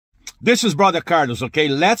This is Brother Carlos, okay?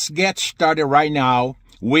 Let's get started right now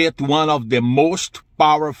with one of the most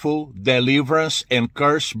powerful deliverance and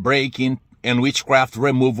curse breaking and witchcraft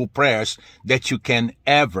removal prayers that you can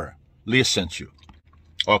ever listen to,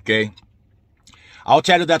 okay? I'll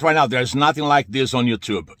tell you that right now, there's nothing like this on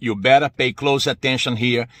YouTube. You better pay close attention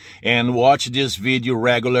here and watch this video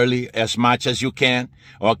regularly as much as you can,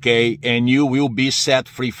 okay? And you will be set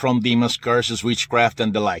free from demons, curses, witchcraft,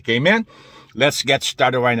 and the like. Amen? Let's get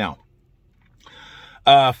started right now.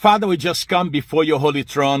 Father, we just come before your holy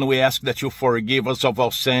throne. We ask that you forgive us of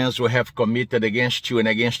all sins we have committed against you and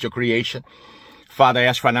against your creation. Father, I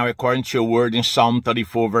ask right now, according to your word in Psalm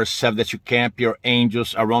 34, verse 7, that you camp your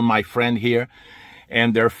angels around my friend here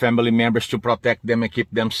and their family members to protect them and keep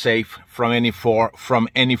them safe from any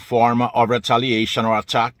form of retaliation or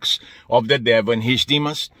attacks of the devil and his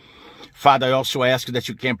demons. Father, I also ask that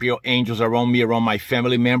you camp your angels around me, around my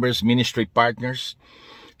family members, ministry partners,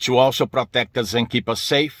 to also protect us and keep us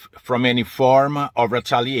safe from any form of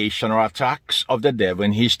retaliation or attacks of the devil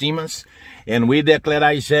and his demons. And we declare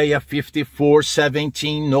Isaiah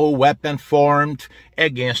 54:17, no weapon formed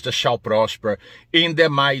against us shall prosper. In the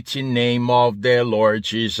mighty name of the Lord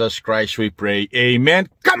Jesus Christ we pray. Amen.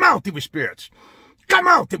 Come out, evil spirits. Come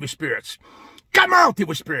out, evil spirits. Come out,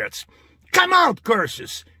 evil spirits. Come out,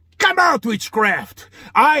 curses. Come out, witchcraft.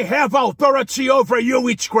 I have authority over you,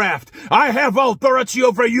 witchcraft. I have authority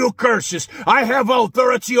over you, curses. I have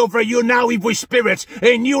authority over you now, evil spirits.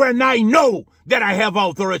 And you and I know that I have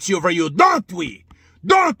authority over you. Don't we?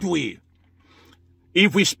 Don't we?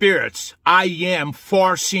 Evil spirits, I am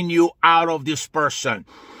forcing you out of this person.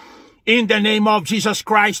 In the name of Jesus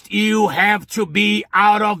Christ, you have to be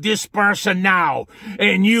out of this person now.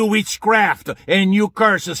 And you witchcraft and you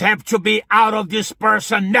curses have to be out of this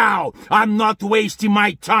person now. I'm not wasting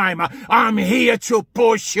my time. I'm here to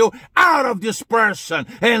push you out of this person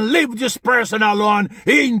and leave this person alone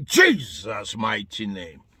in Jesus' mighty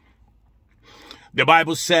name. The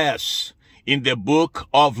Bible says in the book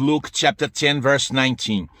of Luke chapter 10 verse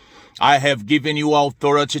 19, I have given you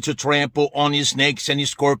authority to trample on snakes and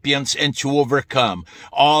scorpions and to overcome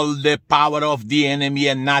all the power of the enemy,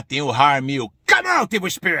 and nothing will harm you. Come out, evil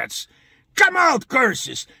spirits. Come out,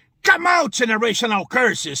 curses. Come out, generational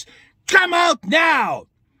curses. Come out now.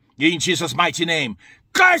 In Jesus' mighty name.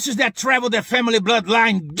 Curses that travel the family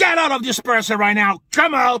bloodline, get out of this person right now.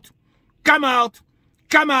 Come out. Come out.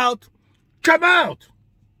 Come out. Come out.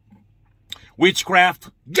 Witchcraft,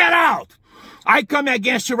 get out. I come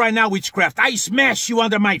against you right now, witchcraft. I smash you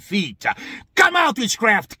under my feet. Come out,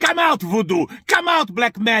 witchcraft. Come out, voodoo. Come out,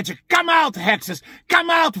 black magic. Come out, hexes.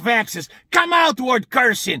 Come out, vexes. Come out, word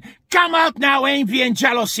cursing. Come out now, envy and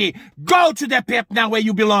jealousy. Go to the pit now where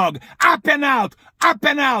you belong. Up and out. Up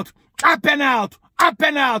and out. Up and out. Up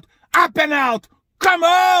and out. Up and out. Come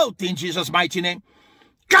out in Jesus' mighty name.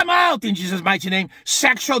 Come out in Jesus' mighty name.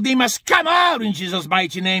 Sexual demons, come out in Jesus'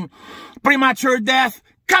 mighty name. Premature death,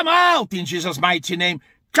 come out in Jesus' mighty name.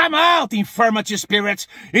 Come out, infirmity spirits,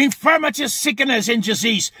 infirmity, sickness, and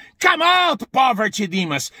disease. Come out, poverty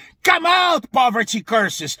demons. Come out, poverty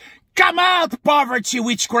curses. Come out, poverty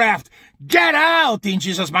witchcraft. Get out in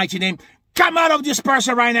Jesus' mighty name. Come out of this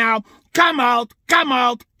person right now. Come out, come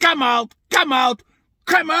out, come out, come out.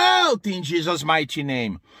 Come out in Jesus' mighty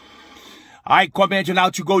name. I command you now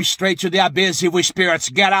to go straight to the abyss, evil spirits.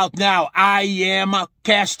 Get out now. I am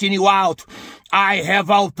casting you out. I have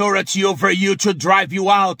authority over you to drive you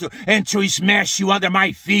out and to smash you under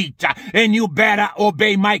my feet. And you better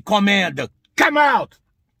obey my command. Come out.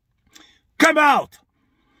 Come out.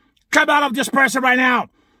 Come out of this person right now.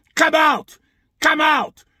 Come out. Come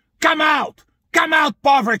out. Come out. Come out,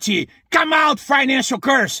 poverty. Come out, financial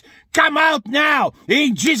curse. Come out now,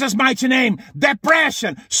 in Jesus' mighty name.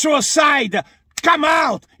 Depression, suicide, come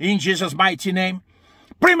out, in Jesus' mighty name.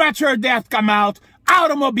 Premature death, come out.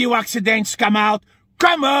 Automobile accidents, come out.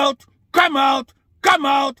 Come out, come out, come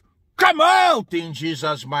out, come out, in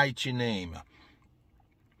Jesus' mighty name.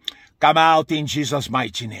 Come out in Jesus'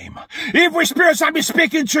 mighty name. Evil spirits, I'm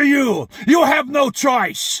speaking to you. You have no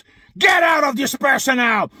choice. Get out of this person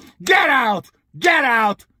now. Get out, get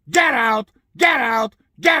out, get out, get out.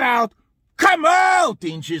 Get out. Come out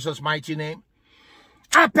in Jesus' mighty name.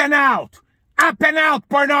 Up and out. Up and out,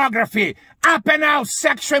 pornography. Up and out,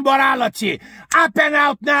 sexual immorality. Up and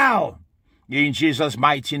out now. In Jesus'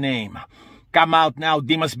 mighty name. Come out now,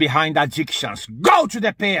 demons behind addictions. Go to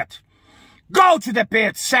the pit. Go to the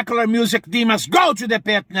pit. Secular music demons, go to the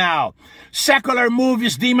pit now. Secular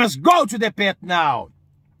movies demons, go to the pit now.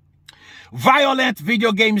 Violent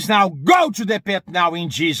video games now, go to the pit now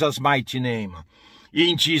in Jesus' mighty name.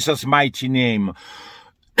 In Jesus' mighty name.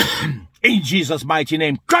 In Jesus' mighty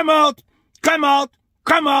name. Come out, come out,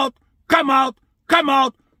 come out, come out, come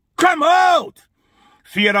out, come out.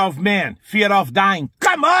 Fear of man, fear of dying,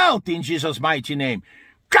 come out in Jesus' mighty name.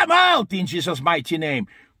 Come out in Jesus' mighty name.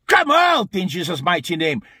 Come out in Jesus' mighty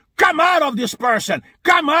name. Come out of this person.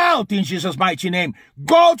 Come out in Jesus' mighty name.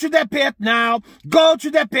 Go to the pit now. Go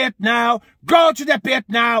to the pit now. Go to the pit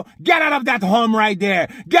now. Get out of that home right there.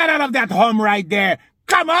 Get out of that home right there.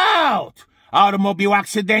 Come out. Automobile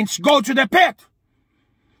accidents. Go to the pit.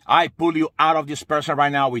 I pull you out of this person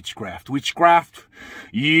right now, witchcraft. Witchcraft,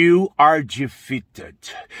 you are defeated.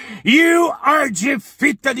 You are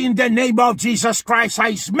defeated in the name of Jesus Christ.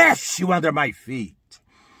 I smash you under my feet.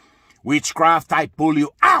 Witchcraft, I pull you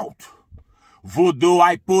out. Voodoo,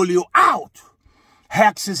 I pull you out.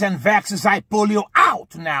 Hexes and vexes, I pull you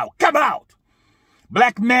out now. Come out.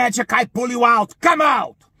 Black magic, I pull you out. Come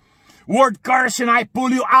out. Word cursing, I pull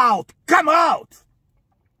you out. Come out.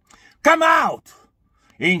 Come out.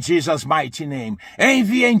 In Jesus' mighty name.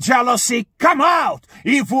 Envy and jealousy, come out.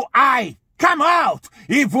 Evil eye, come out.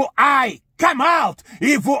 Evil eye, come out.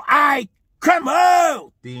 Evil eye, come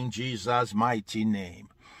out. In Jesus' mighty name.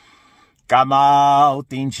 Come out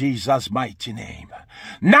in Jesus' mighty name.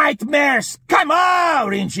 Nightmares, come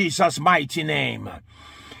out in Jesus' mighty name.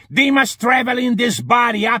 Demons traveling this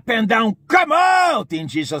body up and down, come out in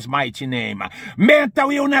Jesus' mighty name. Mental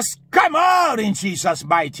illness, come out in Jesus'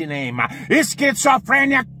 mighty name.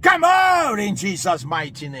 Schizophrenia, come out in Jesus'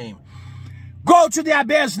 mighty name. Go to the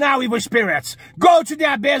abyss now, evil spirits. Go to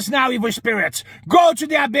the abyss now, evil spirits. Go to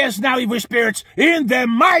the abyss now, evil spirits. In the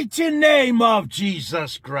mighty name of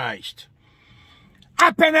Jesus Christ.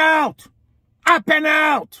 Up and out. Up and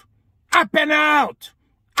out. Up and out.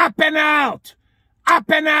 Up and out. Up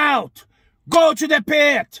and out. Go to the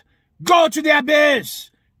pit. Go to the abyss.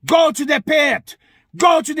 Go to the pit.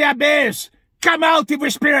 Go to the abyss. Come out, evil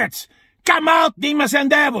spirits. Come out, demons and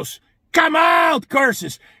devils. Come out,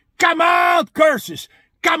 curses. Come out, curses.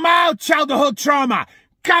 Come out, childhood trauma.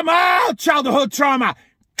 Come out, childhood trauma.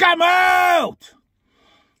 Come out.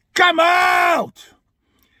 Come out.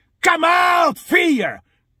 Come out, fear.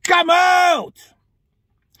 Come out.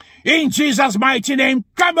 In Jesus' mighty name,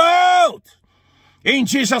 come out. In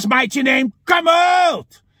Jesus' mighty name, come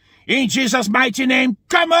out. In Jesus' mighty name,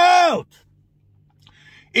 come out.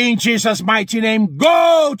 In Jesus' mighty name,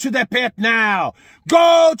 go to the pit now.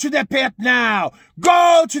 Go to the pit now.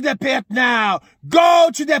 Go to the pit now.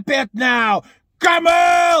 Go to the pit now. Come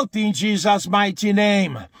out in Jesus' mighty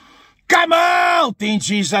name. Come out in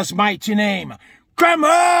Jesus' mighty name. Come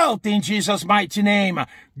out in Jesus' mighty name.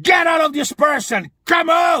 Get out of this person.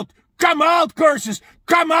 Come out. Come out, curses.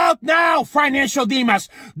 Come out now, financial demons.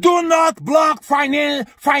 Do not block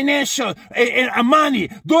financial money.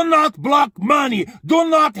 Do not block money. Do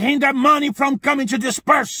not hinder money from coming to this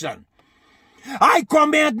person. I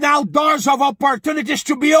command now doors of opportunities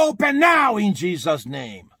to be open now in Jesus'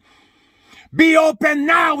 name. Be open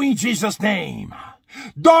now in Jesus' name.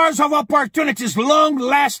 Doors of opportunities,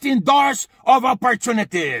 long-lasting doors of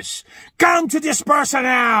opportunities. Come to this person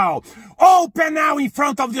now. Open now in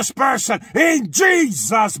front of this person. In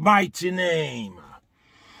Jesus' mighty name.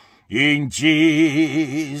 In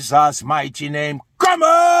Jesus' mighty name. Come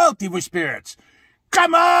out, evil spirits.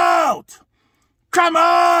 Come out. Come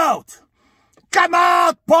out. Come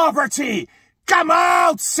out, poverty. Come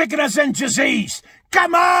out, sickness and disease.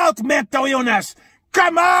 Come out, mental illness.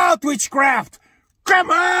 Come out, witchcraft.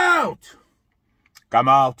 Come out! Come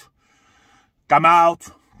out! Come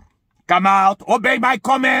out! Come out! Obey my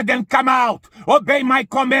command and come out! Obey my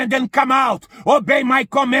command and come out! Obey my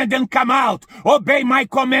command and come out! Obey my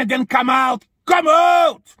command and come out! Come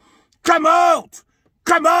out! Come out!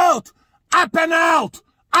 Come out! Up and out!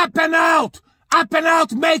 Up and out! Up and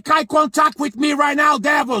out! Make eye contact with me right now,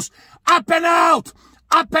 devils! Up and out!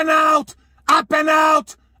 Up and out! Up and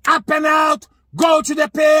out! Up and out! Go to the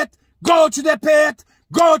pit! Go to the pit!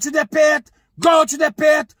 Go to the pit! Go to the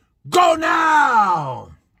pit! Go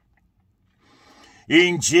now!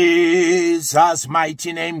 In Jesus'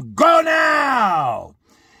 mighty name, go now!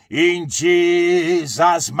 In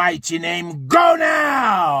Jesus' mighty name, go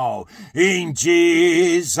now! In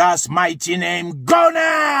Jesus' mighty name, go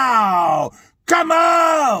now! Come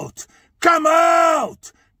out! Come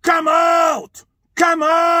out! Come out! Come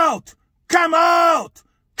out! Come out!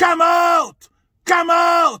 Come out! Come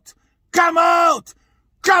out! Come out!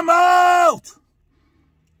 Come out!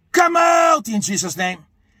 Come out in Jesus' name.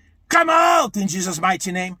 Come out in Jesus'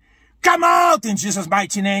 mighty name. Come out in Jesus'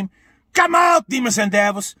 mighty name. Come out, demons and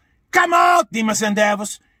devils. Come out, demons and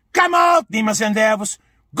devils. Come out, demons and devils.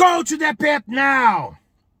 Go to the pit now.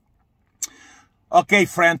 Okay,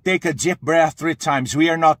 friend, take a deep breath 3 times. We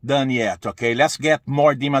are not done yet, okay? Let's get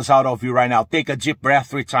more demons out of you right now. Take a deep breath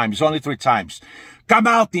 3 times, only 3 times. Come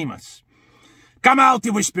out, demons. Come out,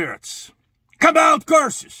 evil spirits. Come out,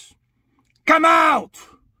 curses. Come out,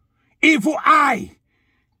 evil eye.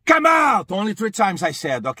 Come out. Only 3 times I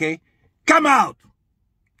said, okay? Come out.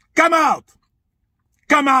 Come out.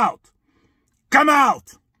 Come out. Come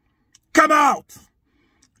out. Come out.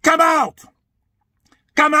 Come out.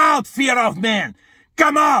 Come out, fear of man.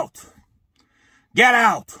 Come out. Get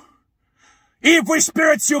out. Evil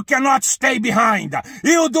spirits, you cannot stay behind.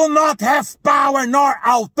 You do not have power nor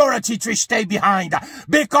authority to stay behind,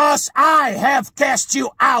 because I have cast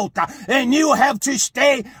you out, and you have to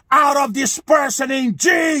stay out of this person in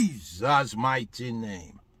Jesus' mighty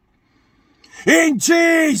name. In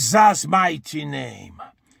Jesus' mighty name.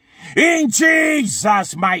 In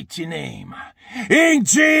Jesus' mighty name. In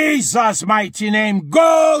Jesus' mighty name,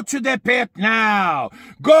 go to the pit now.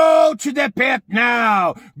 Go to the pit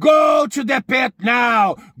now. Go to the pit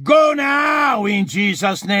now. Go now in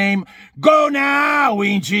Jesus' name. Go now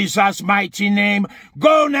in Jesus' mighty name.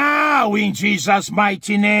 Go now in Jesus'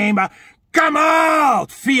 mighty name. Come out,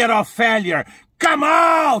 fear of failure. Come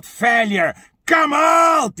out, failure. Come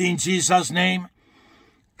out in Jesus' name.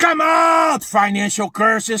 Come out, financial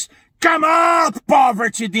curses. Come out,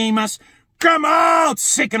 poverty demons. Come out,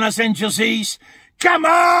 sickness and disease. Come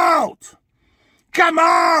out. Come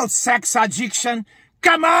out, sex addiction.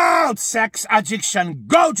 Come out, sex addiction.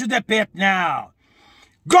 Go to the pit now.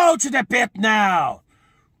 Go to the pit now.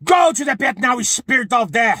 Go to the pit now, spirit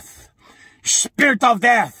of death. Spirit of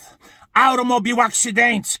death. Automobile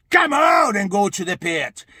accidents. Come out and go to the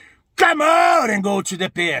pit. Come out and go to the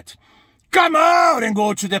pit. Come out and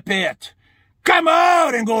go to the pit. Come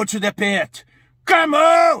out and go to the pit. Come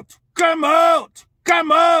out. Come out!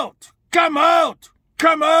 Come out! Come out!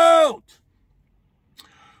 Come out!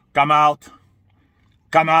 Come out!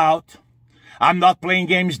 Come out! I'm not playing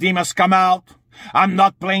games, demons, come out! I'm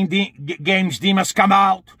not playing games, demons, come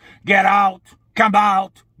out! Get out! Come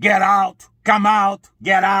out! Get out! Come out!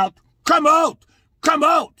 Get out! Come out! Come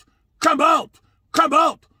out! Come out! Come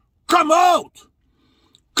out! Come out!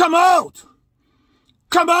 Come out!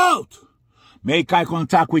 Come out! Make eye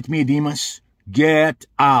contact with me, demons. Get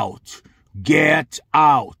out. Get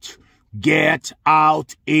out. Get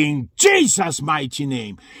out in Jesus' mighty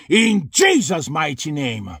name. In Jesus' mighty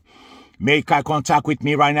name. Make eye contact with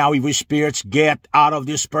me right now, evil spirits. Get out of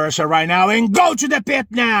this person right now and go to the pit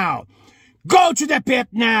now. Go to the pit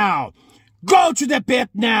now. Go to the pit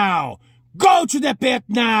now. Go to the pit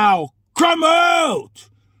now. Come out.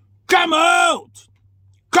 Come out.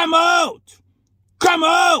 Come out. Come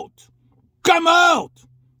out. Come out.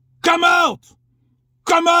 Come out.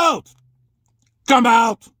 Come out. Come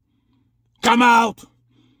out. Come out.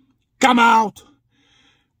 Come out.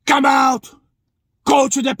 Come out. Go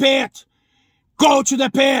to the pit. Go to the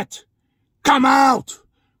pit. Come out.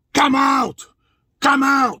 Come out. Come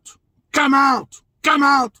out. Come out. Come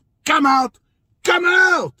out. Come out. Come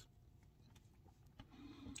out.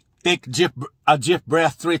 Take a deep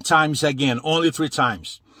breath 3 times again. Only 3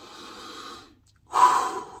 times.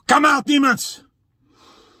 Come out, demons.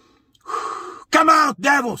 Come out,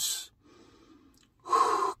 devils.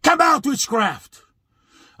 Come out, witchcraft.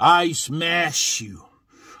 I smash you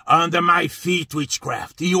under my feet,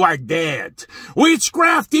 witchcraft. You are dead.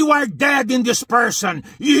 Witchcraft, you are dead in this person.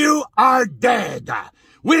 You are dead.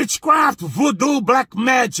 Witchcraft, voodoo, black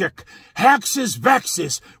magic, hexes,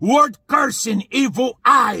 vexes, word cursing, evil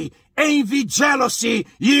eye, envy, jealousy,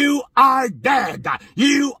 you are dead.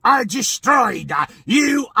 You are destroyed.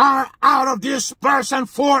 You are out of this person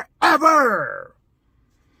forever.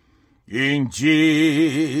 In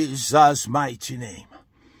Jesus' mighty name.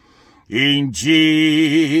 In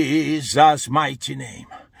Jesus' mighty name.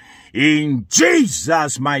 In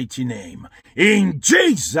Jesus' mighty name. In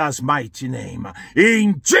Jesus' mighty name.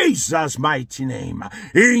 In Jesus' mighty name.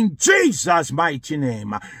 In Jesus' mighty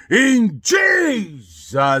name. In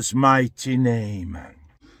Jesus' mighty name.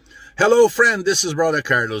 Hello, friend. This is Brother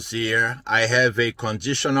Carlos here. I have a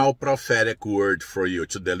conditional prophetic word for you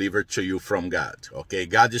to deliver to you from God. Okay,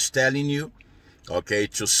 God is telling you, okay,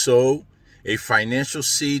 to sow a financial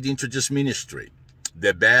seed into this ministry.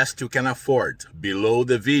 The best you can afford below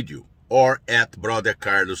the video or at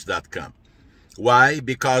brothercarlos.com. Why?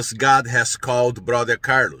 Because God has called Brother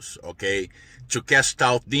Carlos, okay, to cast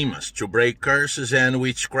out demons, to break curses and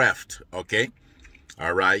witchcraft, okay?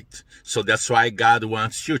 All right? So that's why God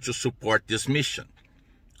wants you to support this mission,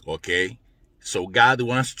 okay? So God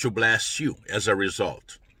wants to bless you as a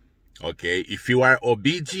result, okay? If you are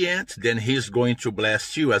obedient, then He's going to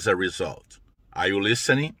bless you as a result. Are you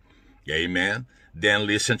listening? Amen. then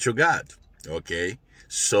listen to God, okay?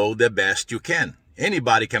 Sow the best you can.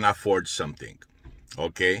 Anybody can afford something,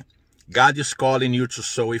 okay? God is calling you to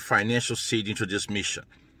sow a financial seed into this mission.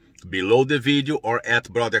 Below the video or at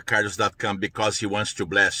brothercarlos.com, because he wants to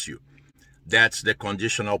bless you. That's the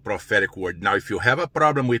conditional prophetic word. Now, if you have a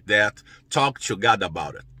problem with that, talk to God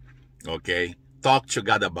about it, okay? Talk to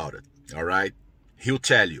God about it, all right? He'll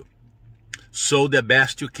tell you. Sow the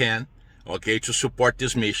best you can, okay, to support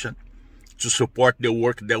this mission, to support the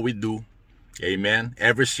work that we do, amen?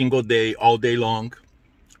 Every single day, all day long,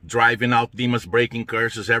 driving out demons, breaking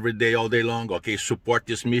curses every day, all day long, okay? Support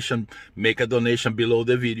this mission. Make a donation below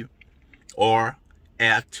the video or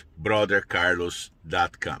at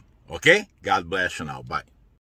brothercarlos.com, okay? God bless you now. Bye.